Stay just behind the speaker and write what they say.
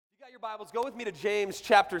Your Bibles, go with me to James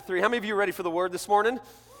chapter 3. How many of you are ready for the word this morning?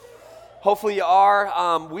 Hopefully you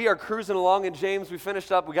are. We are cruising along in James. We finished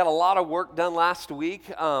up. We got a lot of work done last week.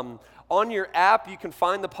 On your app, you can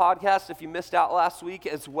find the podcast if you missed out last week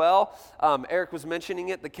as well. Eric was mentioning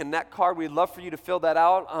it, the Connect card. We'd love for you to fill that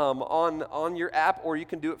out on your app, or you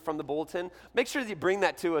can do it from the bulletin. Make sure that you bring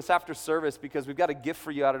that to us after service because we've got a gift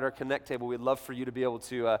for you out at our Connect table. We'd love for you to be able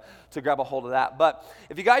to grab a hold of that. But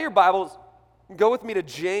if you got your Bibles, go with me to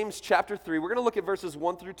James chapter 3. We're going to look at verses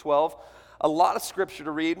 1 through 12. A lot of scripture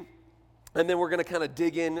to read, and then we're going to kind of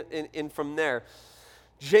dig in from there.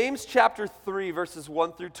 James chapter 3, verses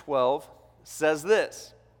 1 through 12 says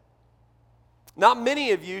this: "Not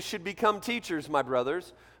many of you should become teachers, my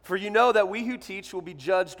brothers, for you know that we who teach will be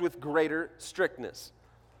judged with greater strictness.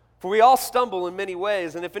 For we all stumble in many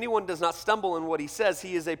ways, and if anyone does not stumble in what he says,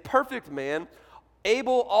 he is a perfect man,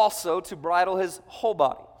 able also to bridle his whole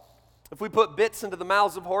body. If we put bits into the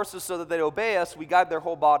mouths of horses so that they obey us, we guide their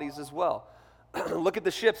whole bodies as well. Look at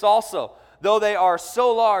the ships also. Though they are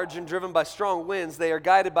so large and driven by strong winds, they are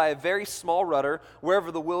guided by a very small rudder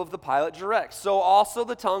wherever the will of the pilot directs. So also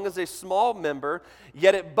the tongue is a small member,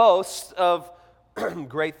 yet it boasts of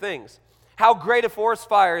great things. How great a forest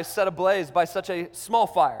fire is set ablaze by such a small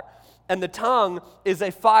fire. And the tongue is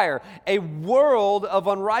a fire, a world of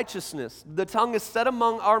unrighteousness. The tongue is set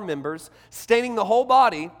among our members, staining the whole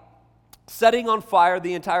body, setting on fire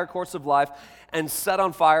the entire course of life, and set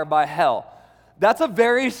on fire by hell." That's a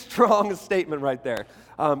very strong statement right there,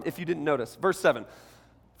 if you didn't notice. Verse 7,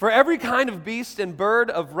 "For every kind of beast and bird,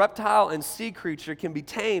 of reptile and sea creature can be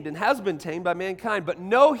tamed and has been tamed by mankind, but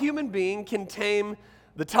no human being can tame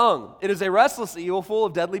the tongue. It is a restless evil full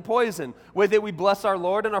of deadly poison. With it we bless our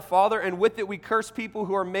Lord and our Father, and with it we curse people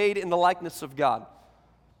who are made in the likeness of God.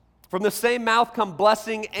 From the same mouth come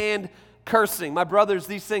blessing and cursing. My brothers,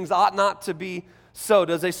 these things ought not to be so.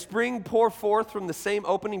 Does a spring pour forth from the same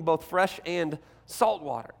opening both fresh and salt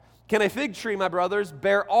water? Can a fig tree, my brothers,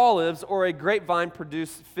 bear olives, or a grapevine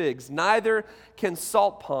produce figs? Neither can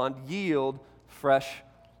salt pond yield fresh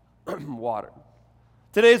water."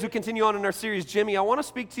 Today, as we continue on in our series, Jimmy, I want to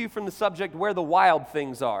speak to you from the subject, where the wild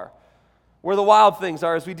things are. Where the wild things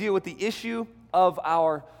are, as we deal with the issue of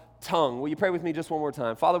our tongue. Will you pray with me just one more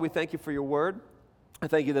time? Father, we thank you for your word. I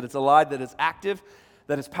thank you that it's alive, that it's active,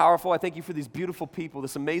 that it's powerful. I thank you for these beautiful people,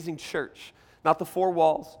 this amazing church, not the four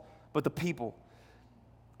walls, but the people,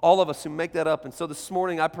 all of us who make that up. And so this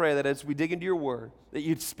morning I pray that as we dig into your word, that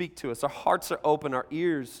you'd speak to us. Our hearts are open, our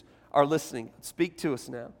ears are listening. Speak to us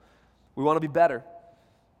now. We want to be better.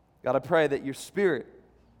 God, I pray that your spirit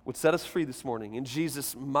would set us free this morning. In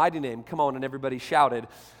Jesus' mighty name, come on, and everybody shouted,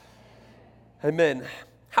 amen.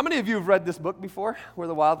 How many of you have read this book before, Where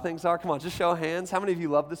the Wild Things Are? Come on, just show of hands. How many of you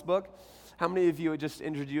love this book? How many of you it just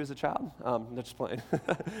injured you as a child? I'm just playing.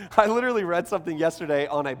 I literally read something yesterday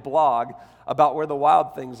on a blog about where the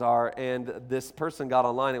wild things are, and this person got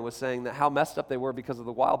online and was saying that how messed up they were because of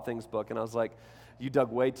the Wild Things book, and I was like, you dug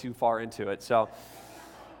way too far into it. So,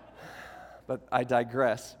 but I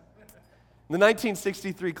digress. In the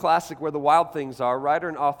 1963 classic, Where the Wild Things Are, writer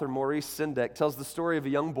and author Maurice Sendak tells the story of a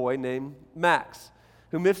young boy named Max,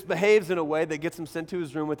 who misbehaves in a way that gets him sent to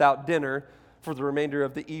his room without dinner for the remainder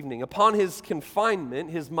of the evening. Upon his confinement,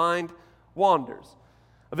 his mind wanders,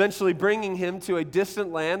 eventually bringing him to a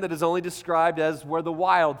distant land that is only described as where the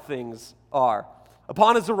wild things are.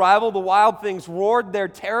 Upon his arrival, the wild things roared their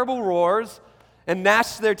terrible roars and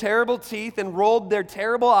gnashed their terrible teeth and rolled their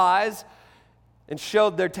terrible eyes and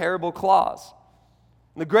showed their terrible claws.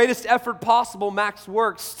 In the greatest effort possible, Max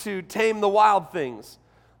works to tame the wild things.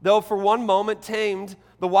 Though for one moment tamed,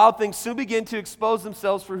 the wild things soon begin to expose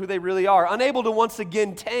themselves for who they really are. Unable to once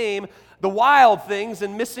again tame the wild things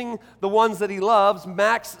and missing the ones that he loves,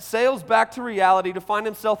 Max sails back to reality to find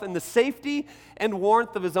himself in the safety and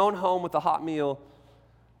warmth of his own home with a hot meal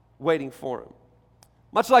waiting for him.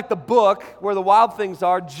 Much like the book, Where the Wild Things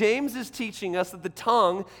Are, James is teaching us that the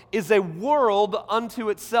tongue is a world unto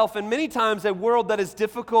itself, and many times a world that is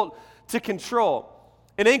difficult to control.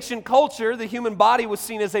 In ancient culture, the human body was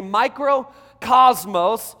seen as a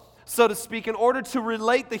microcosmos, so to speak, in order to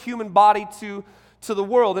relate the human body to the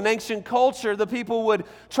world. In ancient culture, the people would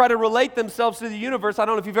try to relate themselves to the universe. I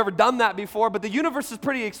don't know if you've ever done that before, but the universe is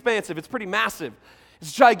pretty expansive. It's pretty massive.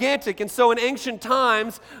 It's gigantic. And so in ancient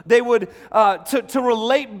times, they would, to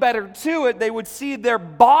relate better to it, they would see their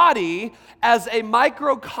body as a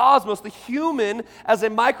microcosmos, the human as a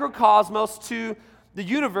microcosmos to the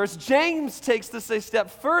universe. James takes this a step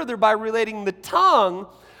further by relating the tongue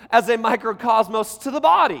as a microcosmos to the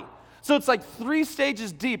body. So it's like 3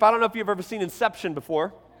 stages deep. I don't know if you've ever seen Inception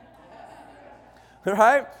before.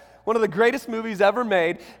 Right? One of the greatest movies ever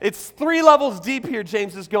made. It's 3 levels deep here,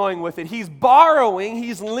 James is going with it. He's borrowing,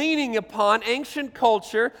 he's leaning upon ancient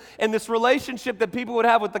culture and this relationship that people would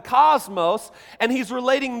have with the cosmos, and he's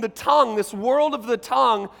relating the tongue, this world of the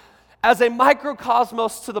tongue, as a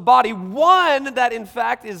microcosmos to the body, one that in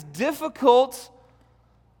fact is difficult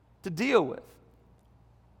to deal with.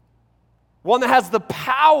 One that has the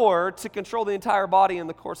power to control the entire body in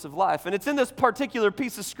the course of life. And it's in this particular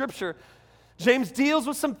piece of scripture, James deals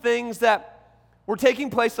with some things that were taking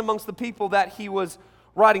place amongst the people that he was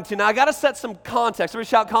writing to. Now, I got to set some context. Everybody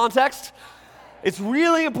shout context. It's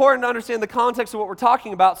really important to understand the context of what we're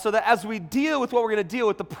talking about so that as we deal with what we're going to deal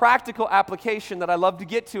with, the practical application that I love to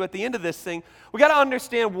get to at the end of this thing, we got to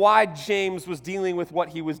understand why James was dealing with what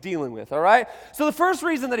he was dealing with, all right? So the first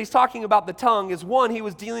reason that he's talking about the tongue is, one, he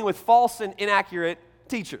was dealing with false and inaccurate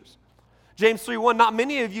teachers. James 3:1, not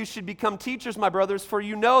many of you should become teachers, my brothers, for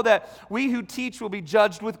you know that we who teach will be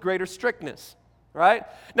judged with greater strictness. Right?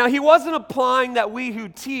 Now, he wasn't applying that we who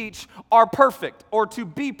teach are perfect or to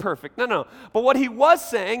be perfect. No. But what he was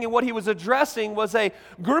saying and what he was addressing was a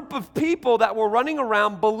group of people that were running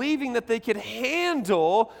around believing that they could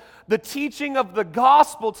handle the teaching of the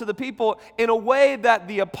gospel to the people in a way that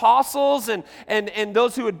the apostles and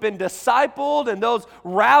those who had been discipled and those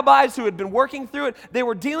rabbis who had been working through it, they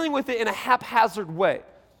were dealing with it in a haphazard way.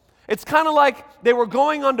 It's kind of like they were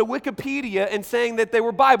going onto Wikipedia and saying that they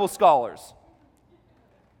were Bible scholars.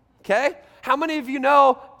 Okay? How many of you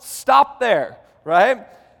know, stop there, right?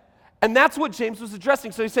 And that's what James was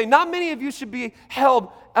addressing. So he's saying, not many of you should be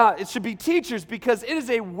it should be teachers because it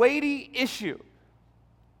is a weighty issue.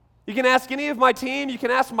 You can ask any of my team, you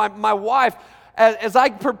can ask my wife, as I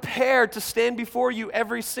prepare to stand before you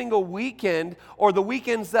every single weekend, or the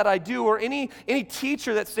weekends that I do, or any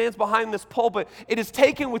teacher that stands behind this pulpit, it is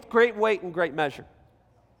taken with great weight and great measure.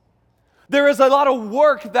 There is a lot of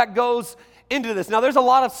work that goes into this. Now, there's a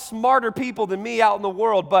lot of smarter people than me out in the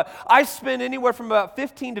world, but I spend anywhere from about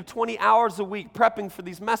 15 to 20 hours a week prepping for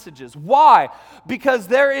these messages. Why? Because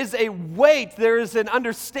there is a weight, there is an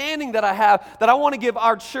understanding that I have that I want to give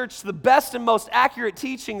our church the best and most accurate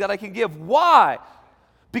teaching that I can give. Why?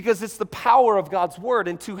 Because it's the power of God's word,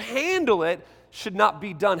 and to handle it should not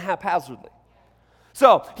be done haphazardly.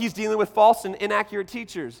 So, he's dealing with false and inaccurate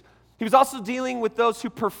teachers. He was also dealing with those who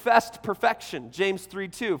professed perfection, James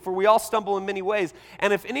 3:2. For we all stumble in many ways,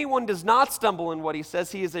 and if anyone does not stumble in what he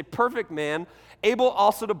says, he is a perfect man, able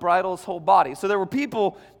also to bridle his whole body. So there were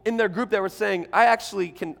people in their group that were saying, I actually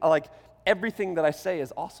can, everything that I say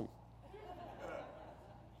is awesome.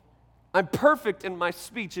 I'm perfect in my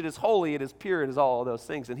speech. It is holy, it is pure, it is all of those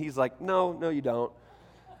things. And he's like, no, you don't.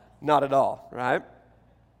 Not at all, right?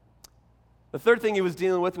 The third thing he was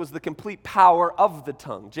dealing with was the complete power of the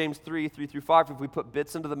tongue. James 3:3-5, if we put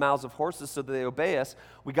bits into the mouths of horses so that they obey us,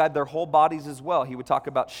 we guide their whole bodies as well. He would talk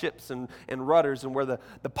about ships and rudders and where the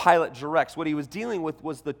pilot directs. What he was dealing with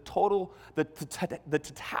was the totality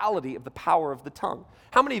of the power of the tongue.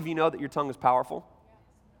 How many of you know that your tongue is powerful?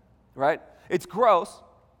 Right? It's gross,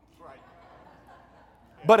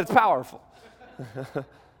 but it's powerful.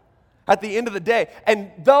 At the end of the day.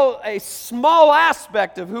 And though a small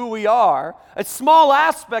aspect of who we are, a small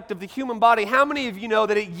aspect of the human body, how many of you know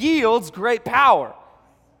that it yields great power?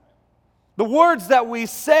 The words that we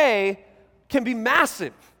say can be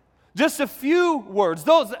massive. Just a few words.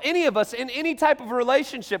 Any of us in any type of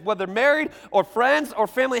relationship, whether married or friends or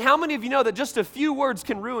family, how many of you know that just a few words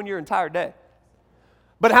can ruin your entire day?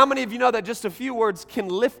 But how many of you know that just a few words can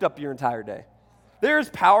lift up your entire day? There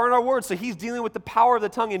is power in our words, so he's dealing with the power of the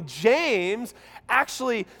tongue. And James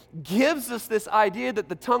actually gives us this idea that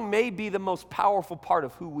the tongue may be the most powerful part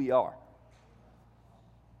of who we are.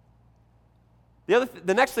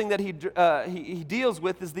 The next thing that he deals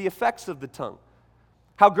with is the effects of the tongue.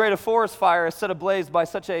 How great a forest fire is set ablaze by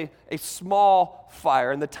such a small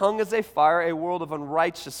fire. And the tongue is a fire, a world of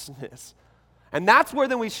unrighteousness. And that's where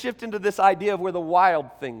then we shift into this idea of where the wild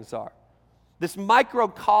things are. This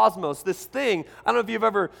microcosmos, this thing. I don't know if you've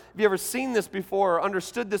ever seen this before or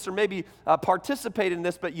understood this or maybe participated in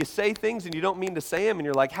this, but you say things and you don't mean to say them and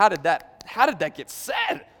you're like, how did that get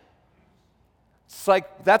said? It's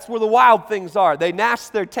like that's where the wild things are. They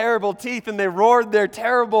gnashed their terrible teeth and they roared their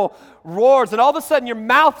terrible roars, and all of a sudden your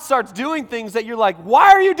mouth starts doing things that you're like,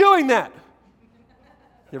 why are you doing that?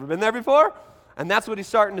 You ever been there before? And that's what he's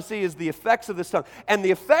starting to see is the effects of this tongue. And the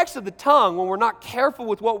effects of the tongue, when we're not careful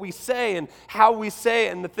with what we say and how we say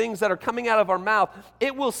it and the things that are coming out of our mouth,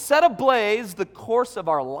 it will set ablaze the course of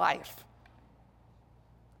our life.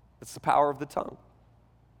 It's the power of the tongue.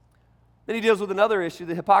 Then he deals with another issue,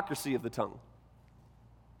 the hypocrisy of the tongue.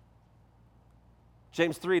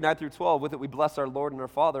 James 3, 9 through 12, with it we bless our Lord and our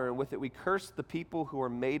Father, and with it we curse the people who are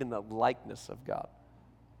made in the likeness of God.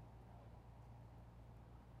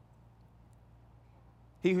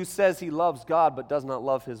 He who says he loves God but does not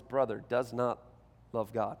love his brother does not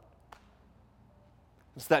love God.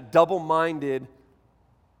 It's that double-minded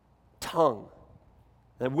tongue.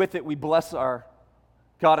 And with it we bless our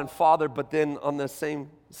God and Father, but then on the same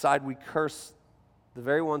side we curse the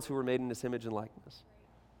very ones who were made in his image and likeness.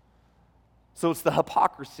 So it's the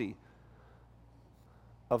hypocrisy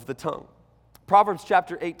of the tongue. Proverbs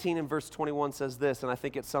chapter 18 and verse 21 says this, and I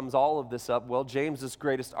think it sums all of this up. Well, James's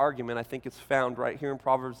greatest argument, I think it's found right here in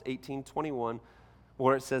Proverbs 18:21,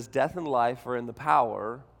 where it says, death and life are in the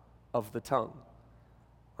power of the tongue,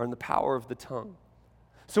 or in the power of the tongue.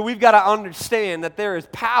 So we've got to understand that there is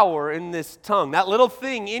power in this tongue. That little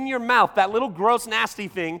thing in your mouth, that little gross, nasty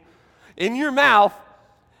thing in your mouth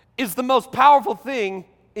is the most powerful thing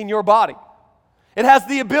in your body. It has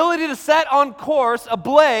the ability to set on course,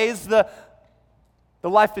 ablaze, the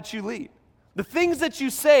life that you lead. The things that you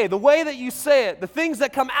say, the way that you say it, the things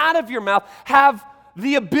that come out of your mouth have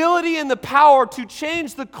the ability and the power to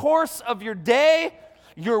change the course of your day,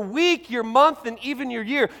 your week, your month, and even your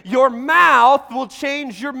year. Your mouth will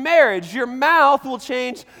change your marriage. Your mouth will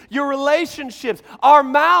change your relationships. Our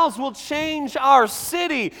mouths will change our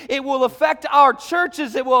city. It will affect our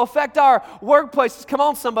churches. It will affect our workplaces. Come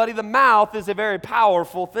on, somebody. The mouth is a very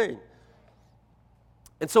powerful thing.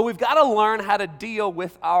 And so we've got to learn how to deal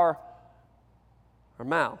with our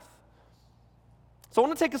mouth. So I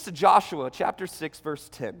want to take us to Joshua chapter 6, verse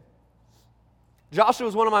 10. Joshua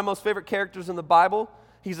is one of my most favorite characters in the Bible.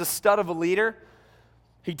 He's a stud of a leader.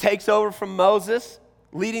 He takes over from Moses,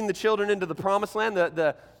 leading the children into the promised land,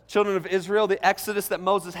 the children of Israel, the exodus that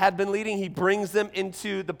Moses had been leading. He brings them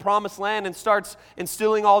into the promised land and starts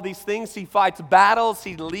instilling all these things. He fights battles.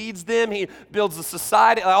 He leads them. He builds a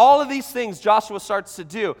society. All of these things Joshua starts to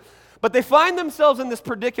do. But they find themselves in this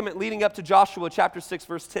predicament leading up to Joshua chapter 6,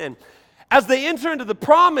 verse 10. As they enter into the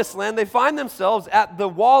promised land, they find themselves at the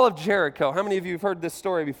wall of Jericho. How many of you have heard this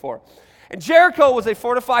story before? And Jericho was a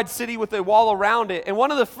fortified city with a wall around it. And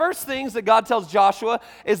one of the first things that God tells Joshua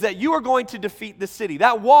is that you are going to defeat this city.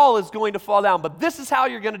 That wall is going to fall down, but this is how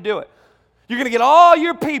you're going to do it. You're going to get all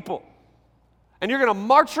your people, and you're going to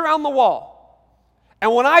march around the wall.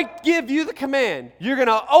 And when I give you the command, you're going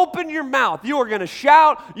to open your mouth. You are going to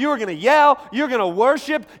shout. You are going to yell. You're going to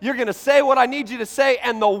worship. You're going to say what I need you to say,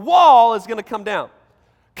 and the wall is going to come down.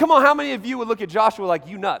 Come on, how many of you would look at Joshua like,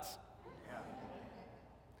 you nuts?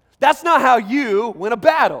 That's not how you win a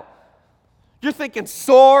battle. You're thinking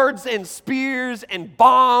swords and spears and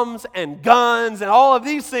bombs and guns and all of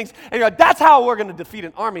these things. And you're like, that's how we're going to defeat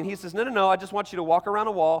an army. And he says, no, I just want you to walk around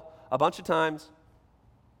a wall a bunch of times.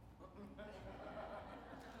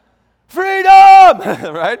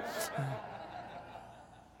 Freedom! Right?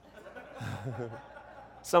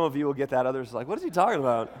 Some of you will get that. Others are like, what is he talking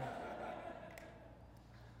about?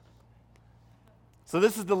 So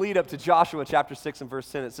this is the lead up to Joshua chapter 6 and verse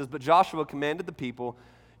 10. It says, but Joshua commanded the people,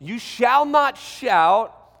 you shall not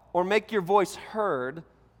shout or make your voice heard,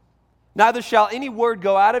 neither shall any word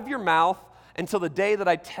go out of your mouth until the day that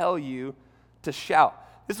I tell you to shout.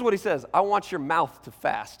 This is what he says, I want your mouth to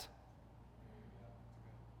fast.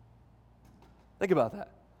 Think about that.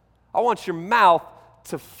 I want your mouth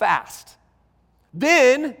to fast.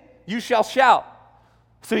 Then you shall shout.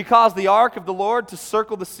 So he caused the ark of the Lord to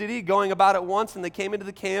circle the city, going about it once, and they came into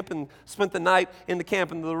the camp and spent the night in the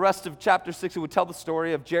camp. And the rest of chapter 6, it would tell the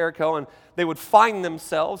story of Jericho, and they would find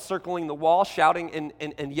themselves circling the wall, shouting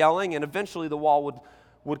and yelling, and eventually the wall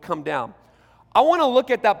would come down. I want to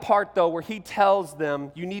look at that part, though, where he tells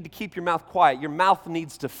them, you need to keep your mouth quiet. Your mouth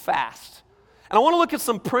needs to fast. And I want to look at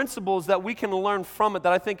some principles that we can learn from it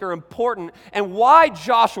that I think are important, and why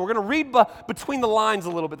Joshua, we're going to read between the lines a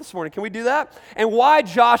little bit this morning. Can we do that? And why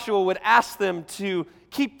Joshua would ask them to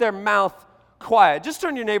keep their mouth quiet. Just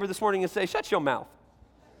turn to your neighbor this morning and say, shut your mouth.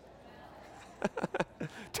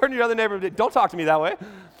 Turn to your other neighbor and say, don't talk to me that way.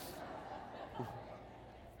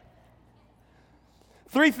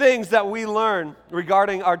 3 things that we learn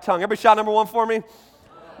regarding our tongue. Everybody shout number 1 for me.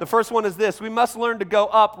 The first one is this. We must learn to go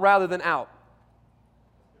up rather than out.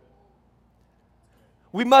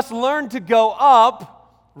 We must learn to go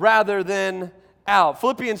up rather than out.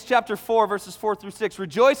 Philippians chapter 4, verses 4 through 6.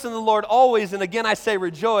 Rejoice in the Lord always, and again I say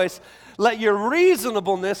rejoice. Let your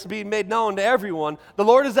reasonableness be made known to everyone. The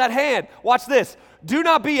Lord is at hand. Watch this. Do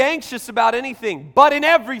not be anxious about anything, but in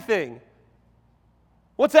everything.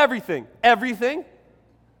 What's everything? Everything?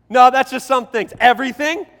 No, that's just some things.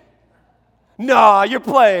 Everything? No, you're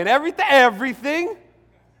playing. Everything?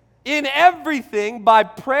 In everything, by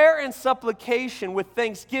prayer and supplication with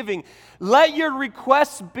thanksgiving, let your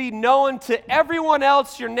requests be known to everyone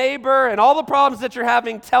else, your neighbor, and all the problems that you're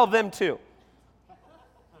having, tell them too.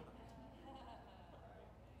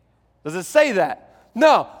 Does it say that?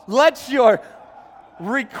 No. Let your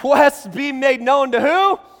requests be made known to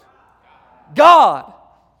who? God.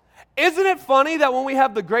 Isn't it funny that when we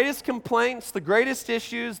have the greatest complaints, the greatest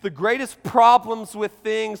issues, the greatest problems with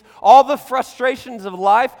things, all the frustrations of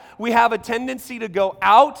life, we have a tendency to go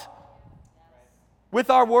out with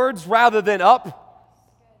our words rather than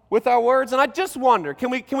up with our words? And I just wonder, can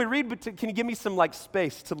we read? Can you give me some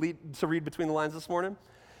space to read between the lines this morning?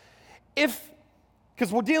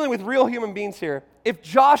 Because we're dealing with real human beings here. If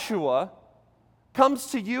Joshua comes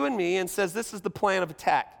to you and me and says, "This is the plan of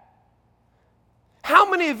attack," how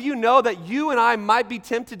many of you know that you and I might be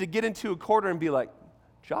tempted to get into a corner and be like,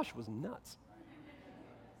 Josh was nuts?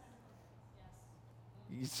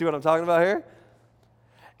 You see what I'm talking about here?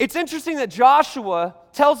 It's interesting that Joshua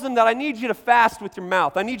tells them that I need you to fast with your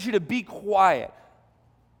mouth. I need you to be quiet.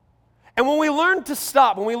 And when we learn to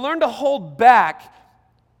stop, when we learn to hold back,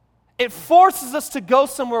 it forces us to go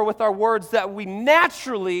somewhere with our words that we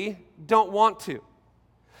naturally don't want to.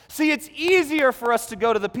 See, it's easier for us to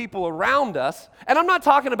go to the people around us, and I'm not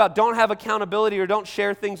talking about don't have accountability or don't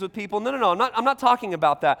share things with people. No, I'm not talking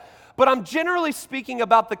about that. But I'm generally speaking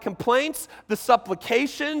about the complaints, the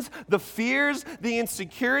supplications, the fears, the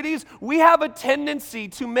insecurities. We have a tendency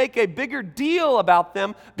to make a bigger deal about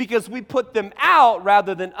them because we put them out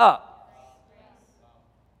rather than up.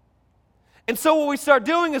 And so what we start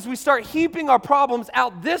doing is we start heaping our problems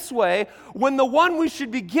out this way when the one we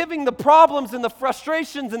should be giving the problems and the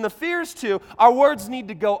frustrations and the fears to, our words need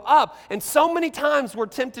to go up. And so many times we're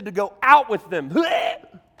tempted to go out with them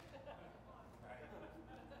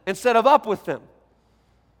instead of up with them.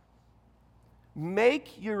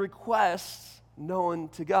 Make your requests known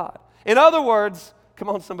to God. In other words, come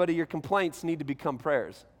on somebody, your complaints need to become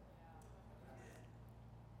prayers.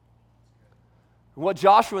 What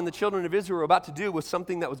Joshua and the children of Israel were about to do was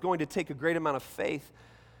something that was going to take a great amount of faith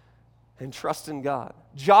and trust in God.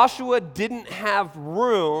 Joshua didn't have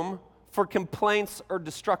room for complaints or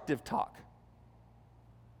destructive talk.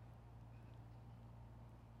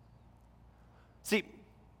 See,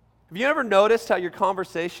 have you ever noticed how your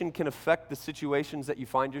conversation can affect the situations that you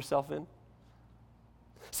find yourself in?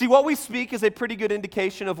 See, what we speak is a pretty good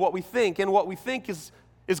indication of what we think, and what we think is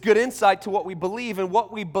good insight to what we believe, and what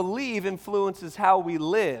we believe influences how we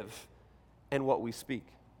live and what we speak.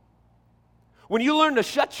 When you learn to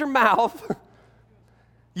shut your mouth,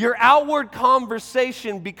 your outward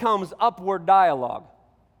conversation becomes upward dialogue.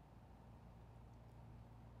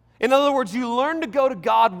 In other words, you learn to go to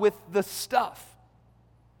God with the stuff.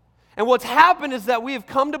 And what's happened is that we have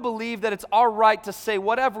come to believe that it's our right to say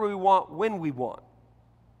whatever we want when we want.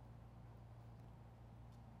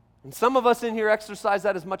 And some of us in here exercise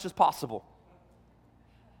that as much as possible.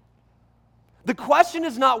 The question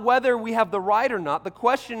is not whether we have the right or not. The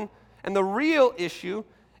question and the real issue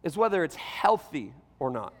is whether it's healthy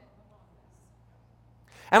or not.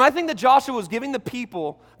 And I think that Joshua was giving the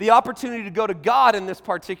people the opportunity to go to God in this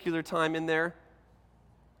particular time in their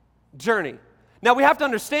journey. Now we have to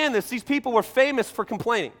understand this. These people were famous for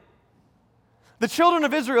complaining. The children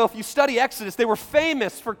of Israel, if you study Exodus, they were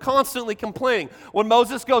famous for constantly complaining. When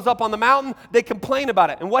Moses goes up on the mountain, they complain about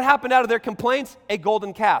it. And what happened out of their complaints? A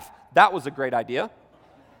golden calf. That was a great idea.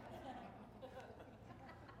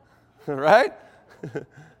 Right?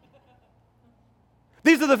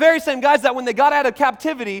 These are the very same guys that when they got out of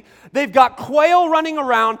captivity, they've got quail running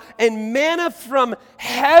around and manna from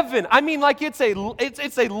heaven. I mean, like it's a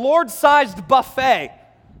Lord-sized buffet.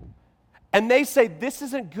 And they say, this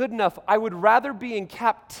isn't good enough. I would rather be in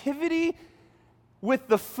captivity with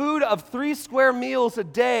the food of 3 square meals a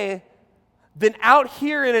day than out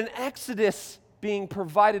here in an Exodus being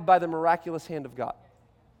provided by the miraculous hand of God.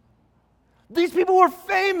 These people were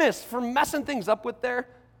famous for messing things up with their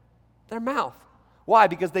mouth. Why?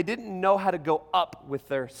 Because they didn't know how to go up with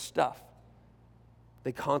their stuff.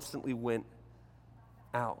 They constantly went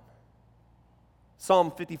out.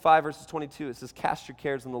 Psalm 55, verses 22, it says, cast your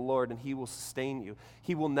cares on the Lord, and he will sustain you.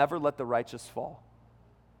 He will never let the righteous fall.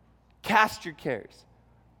 Cast your cares.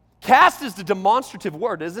 Cast is the demonstrative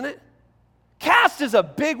word, isn't it? Cast is a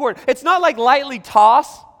big word. It's not like lightly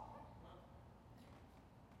toss,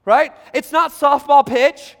 right? It's not softball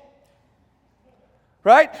pitch,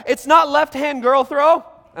 right? It's not left-hand girl throw.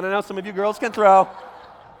 And I know some of you girls can throw.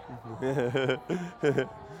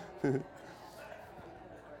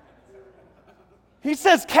 He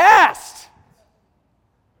says, cast.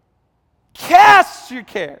 Cast your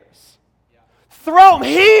cares. Throw them,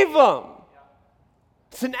 heave them.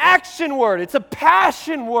 It's an action word. It's a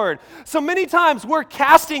passion word. So many times we're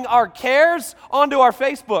casting our cares onto our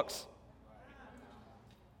Facebooks.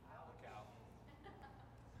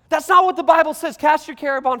 That's not what the Bible says. Cast your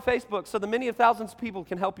care upon Facebook so the many of thousands of people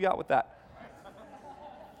can help you out with that.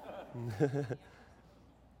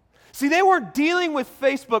 See, they weren't dealing with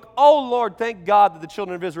Facebook. Oh, Lord, thank God that the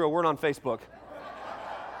children of Israel weren't on Facebook.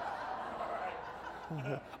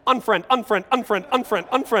 Unfriend, unfriend, unfriend, unfriend,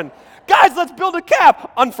 unfriend. Guys, let's build a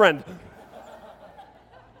cap. Unfriend.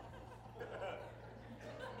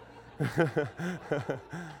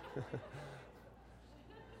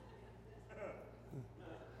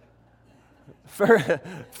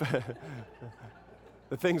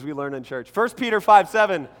 The things we learn in church. 1 Peter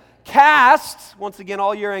 5:7. Cast, once again,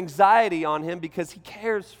 all your anxiety on him because he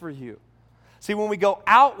cares for you. See, when we go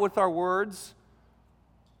out with our words,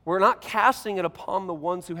 we're not casting it upon the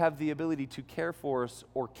ones who have the ability to care for us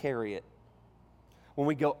or carry it. When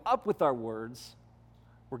we go up with our words,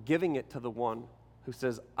 we're giving it to the one who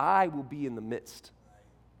says, I will be in the midst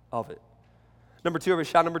of it. Number two,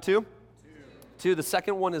 everybody shout number two. Two. The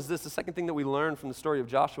second one is this. The second thing that we learn from the story of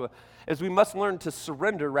Joshua is we must learn to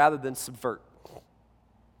surrender rather than subvert.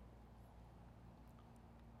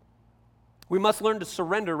 We must learn to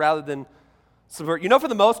surrender rather than subvert. You know, for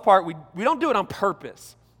the most part, we don't do it on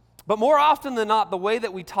purpose. But more often than not, the way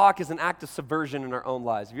that we talk is an act of subversion in our own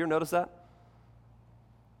lives. Have you ever noticed that?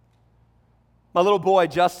 My little boy,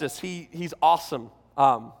 Justice, he's awesome.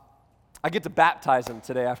 I get to baptize him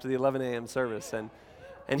today after the 11 a.m. service, and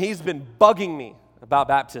he's been bugging me about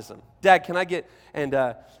baptism. Dad, can I get,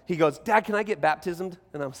 and he goes, Dad, can I get baptismed?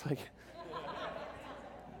 And I was like,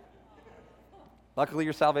 luckily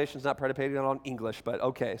your salvation's not predicated on English, but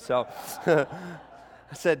okay. So I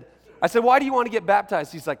said, why do you want to get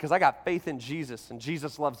baptized? He's like, because I got faith in Jesus, and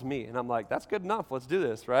Jesus loves me. And I'm like, that's good enough. Let's do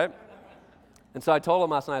this, right? And so I told him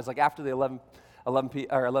last night, I was like, after the 11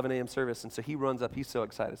 a.m. service, and so he runs up. He's so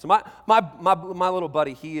excited. So my little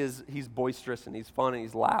buddy, he's boisterous, and he's fun, and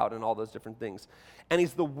he's loud, and all those different things. And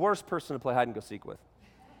he's the worst person to play hide and go seek with.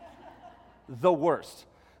 The worst.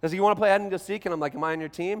 Does he want to play hide and go seek? And I'm like, am I on your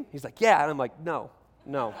team? He's like, yeah. And I'm like, no.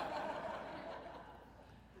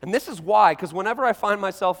 And this is why, because whenever I find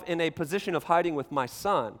myself in a position of hiding with my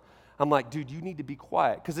son, I'm like, dude, you need to be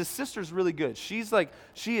quiet. Because his sister's really good. She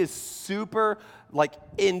is super,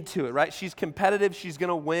 into it, right? She's competitive. She's going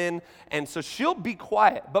to win. And so she'll be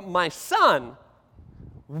quiet. But my son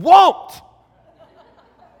won't.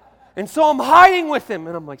 And so I'm hiding with him.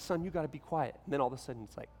 And I'm like, son, you got to be quiet. And then all of a sudden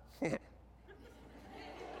it's like,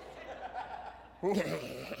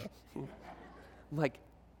 I'm like,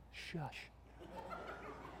 shush.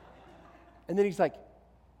 And then he's like,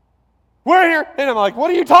 we're here. And I'm like, what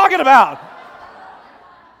are you talking about?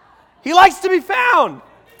 He likes to be found.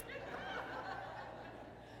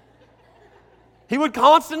 He would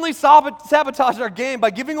constantly sabotage our game by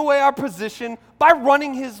giving away our position, by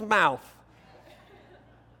running his mouth.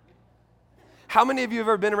 How many of you have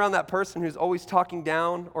ever been around that person who's always talking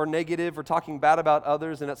down or negative or talking bad about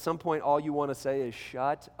others, and at some point all you want to say is,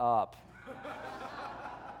 shut up?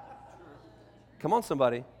 Come on,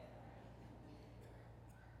 somebody.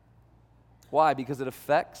 Why? Because it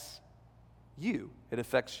affects you. It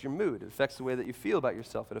affects your mood. It affects the way that you feel about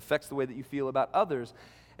yourself. It affects the way that you feel about others,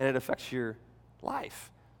 and it affects your life.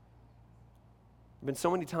 There have been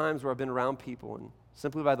so many times where I've been around people, and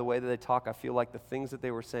simply by the way that they talk, I feel like the things that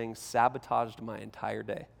they were saying sabotaged my entire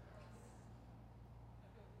day.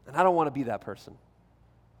 And I don't want to be that person.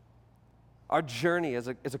 Our journey as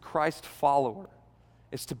a Christ follower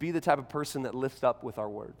is to be the type of person that lifts up with our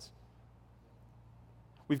words.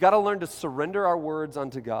 We've got to learn to surrender our words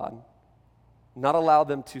unto God, not allow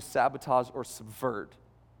them to sabotage or subvert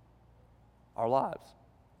our lives.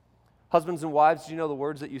 Husbands and wives, do you know the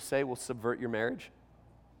words that you say will subvert your marriage?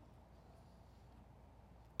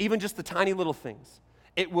 Even just the tiny little things.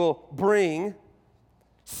 It will bring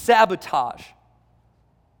sabotage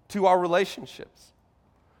to our relationships.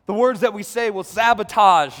 The words that we say will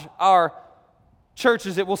sabotage our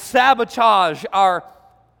churches. It will sabotage our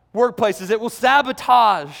workplaces. It will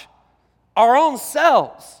sabotage our own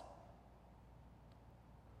selves.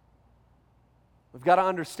 We've got to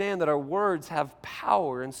understand that our words have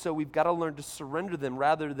power, and so we've got to learn to surrender them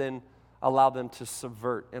rather than allow them to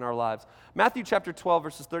subvert in our lives. Matthew chapter 12,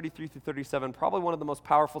 verses 33 through 37, probably one of the most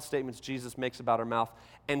powerful statements Jesus makes about our mouth,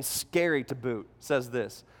 and scary to boot, says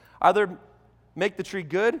this: either make the tree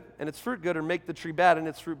good and its fruit good, or make the tree bad and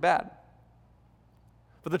its fruit bad.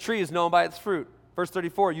 For the tree is known by its fruit. Verse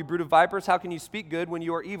 34, you brood of vipers, how can you speak good when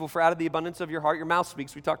you are evil? For out of the abundance of your heart, your mouth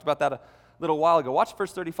speaks. We talked about that little while ago. Watch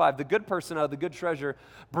verse 35. The good person out of the good treasure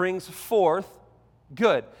brings forth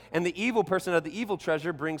good, and the evil person out of the evil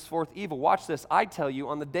treasure brings forth evil. Watch this. I tell you,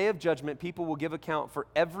 on the day of judgment, people will give account for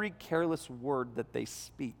every careless word that they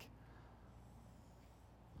speak.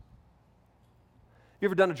 You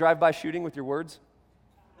ever done a drive-by shooting with your words?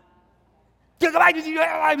 Boom,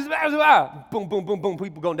 boom, boom, boom,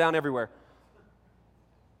 people going down everywhere.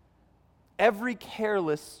 Every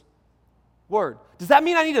careless word. Does that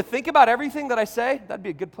mean I need to think about everything that I say? That'd be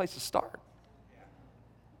a good place to start.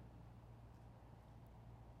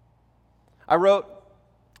 I wrote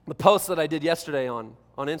the post that I did yesterday on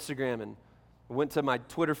Instagram and went to my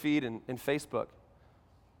Twitter feed and Facebook.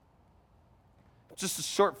 Just a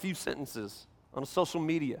short few sentences on social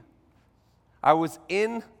media. I was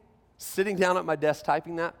sitting down at my desk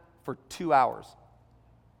typing that for 2 hours.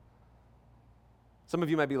 Some of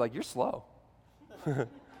you might be like, you're slow.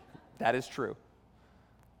 That is true.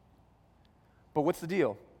 But what's the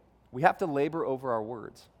deal? We have to labor over our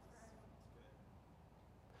words.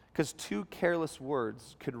 Because 2 careless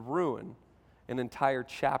words could ruin an entire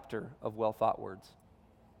chapter of well-thought words.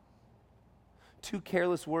 2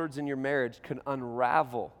 careless words in your marriage could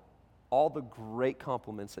unravel all the great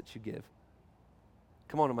compliments that you give.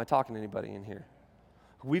 Come on, am I talking to anybody in here?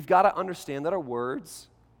 We've got to understand that our words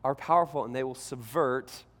are powerful and they will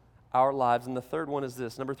subvert our lives. And the third one is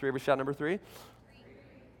this. Number 3, every shout number 3.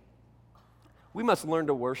 We must learn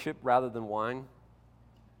to worship rather than whine.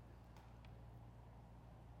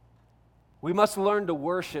 We must learn to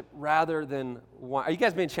worship rather than whine. Are you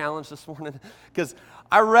guys being challenged this morning? Because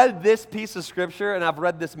I read this piece of scripture, and I've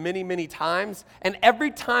read this many, many times, and every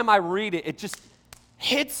time I read it, it just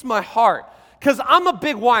hits my heart, because I'm a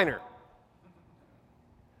big whiner.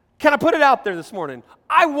 Can I put it out there this morning?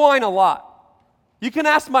 I whine a lot. You can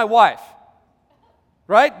ask my wife,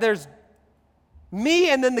 right? There's me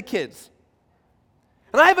and then the kids.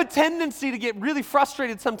 And I have a tendency to get really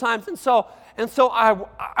frustrated sometimes, and so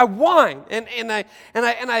I whine, and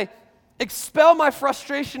I expel my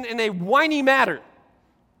frustration in a whiny manner.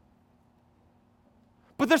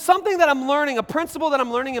 But there's something that I'm learning, a principle that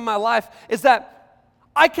I'm learning in my life, is that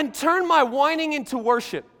I can turn my whining into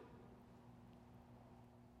worship.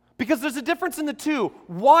 Because there's a difference in the two.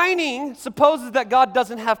 Whining supposes that God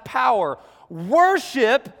doesn't have power.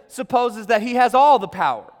 Worship supposes that He has all the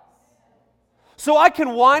power. So I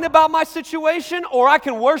can whine about my situation, or I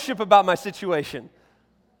can worship about my situation.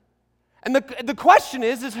 And the question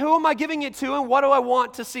is who am I giving it to, and what do I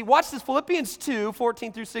want to see? Watch this, Philippians 2,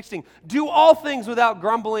 14 through 16. Do all things without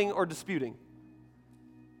grumbling or disputing,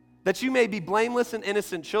 that you may be blameless and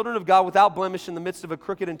innocent, children of God without blemish in the midst of a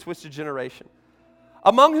crooked and twisted generation,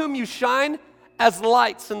 among whom you shine as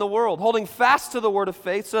lights in the world, holding fast to the word of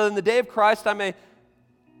faith, so that in the day of Christ I may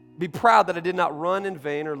be proud that I did not run in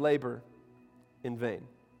vain or labor in vain.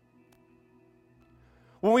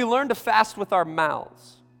 When we learn to fast with our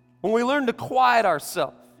mouths, when we learn to quiet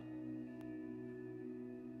ourselves,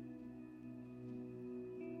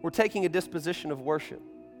 we're taking a disposition of worship.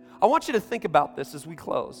 I want you to think about this as we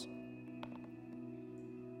close.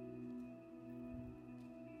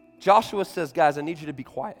 Joshua says, guys, I need you to be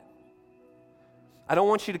quiet. I don't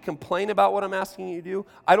want you to complain about what I'm asking you to do.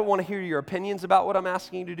 I don't want to hear your opinions about what I'm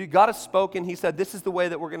asking you to do. God has spoken. He said, this is the way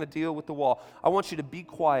that we're going to deal with the wall. I want you to be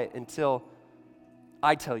quiet until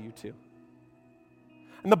I tell you to.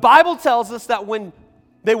 And the Bible tells us that when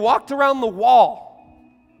they walked around the wall,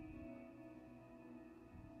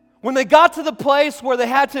 when they got to the place where they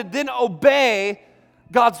had to then obey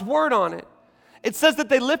God's word on it, it says that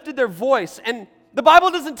they lifted their voice. And the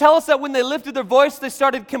Bible doesn't tell us that when they lifted their voice, they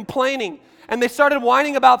started complaining and they started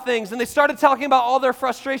whining about things and they started talking about all their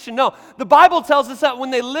frustration. No, the Bible tells us that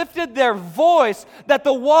when they lifted their voice, that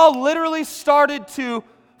the wall literally started to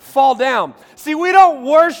fall down. See, we don't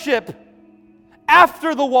worship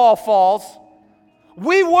after the wall falls.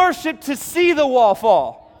 We worship to see the wall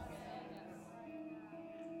fall.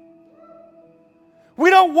 We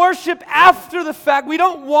don't worship after the fact. We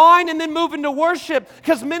don't whine and then move into worship,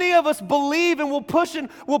 because many of us believe and will push and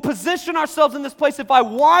will position ourselves in this place. If I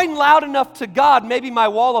whine loud enough to God, maybe my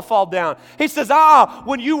wall will fall down. He says,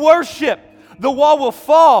 when you worship, the wall will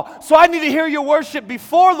fall. So I need to hear your worship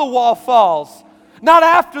before the wall falls, not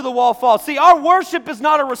after the wall falls. See, our worship is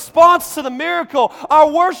not a response to the miracle. Our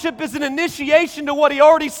worship is an initiation to what He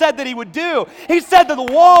already said that He would do. He said that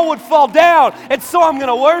the wall would fall down, and so I'm going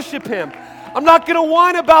to worship Him. I'm not going to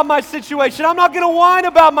whine about my situation. I'm not going to whine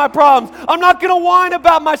about my problems. I'm not going to whine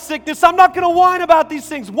about my sickness. I'm not going to whine about these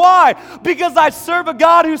things. Why? Because I serve a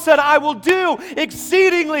God who said, I will do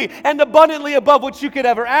exceedingly and abundantly above what you could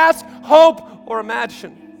ever ask, hope, or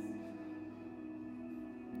imagine.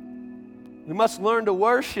 We must learn to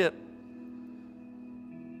worship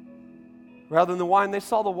rather than the wine. They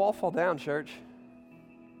saw the wall fall down, church.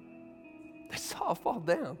 They saw it fall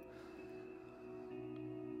down.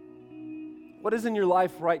 What is in your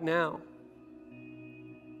life right now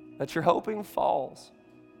that you're hoping falls,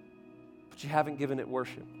 but you haven't given it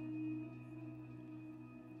worship?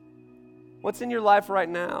 What's in your life right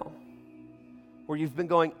now where you've been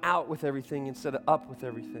going out with everything instead of up with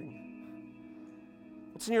everything?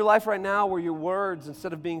 What's in your life right now where your words,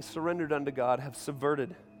 instead of being surrendered unto God, have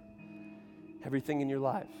subverted everything in your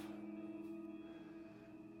life?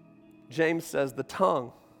 James says the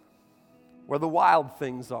tongue, where the wild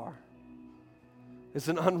things are, is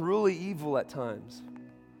an unruly evil at times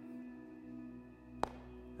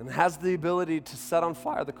and has the ability to set on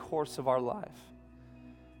fire the course of our life.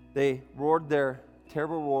 They roared their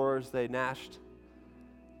terrible roars. They gnashed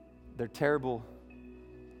their terrible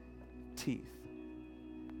teeth.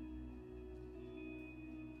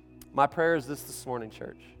 My prayer is this morning,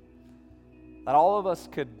 church, that all of us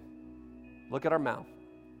could look at our mouth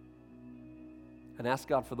and ask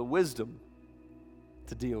God for the wisdom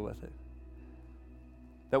to deal with it.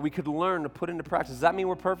 That we could learn to put into practice. Does that mean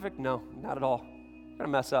we're perfect? No, not at all. We're going to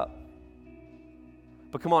mess up.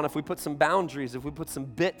 But come on, if we put some boundaries, if we put some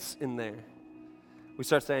bits in there, we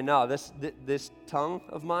start saying, no, this tongue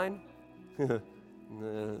of mine,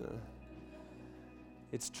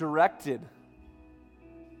 it's directed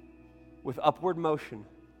with upward motion.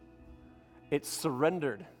 It's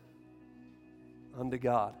surrendered unto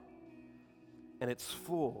God. And it's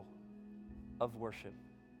full of worship.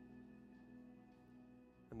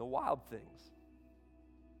 And the wild things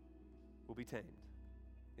will be tamed.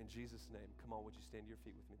 In Jesus' name, come on, would you stand to your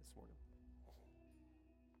feet with me this morning?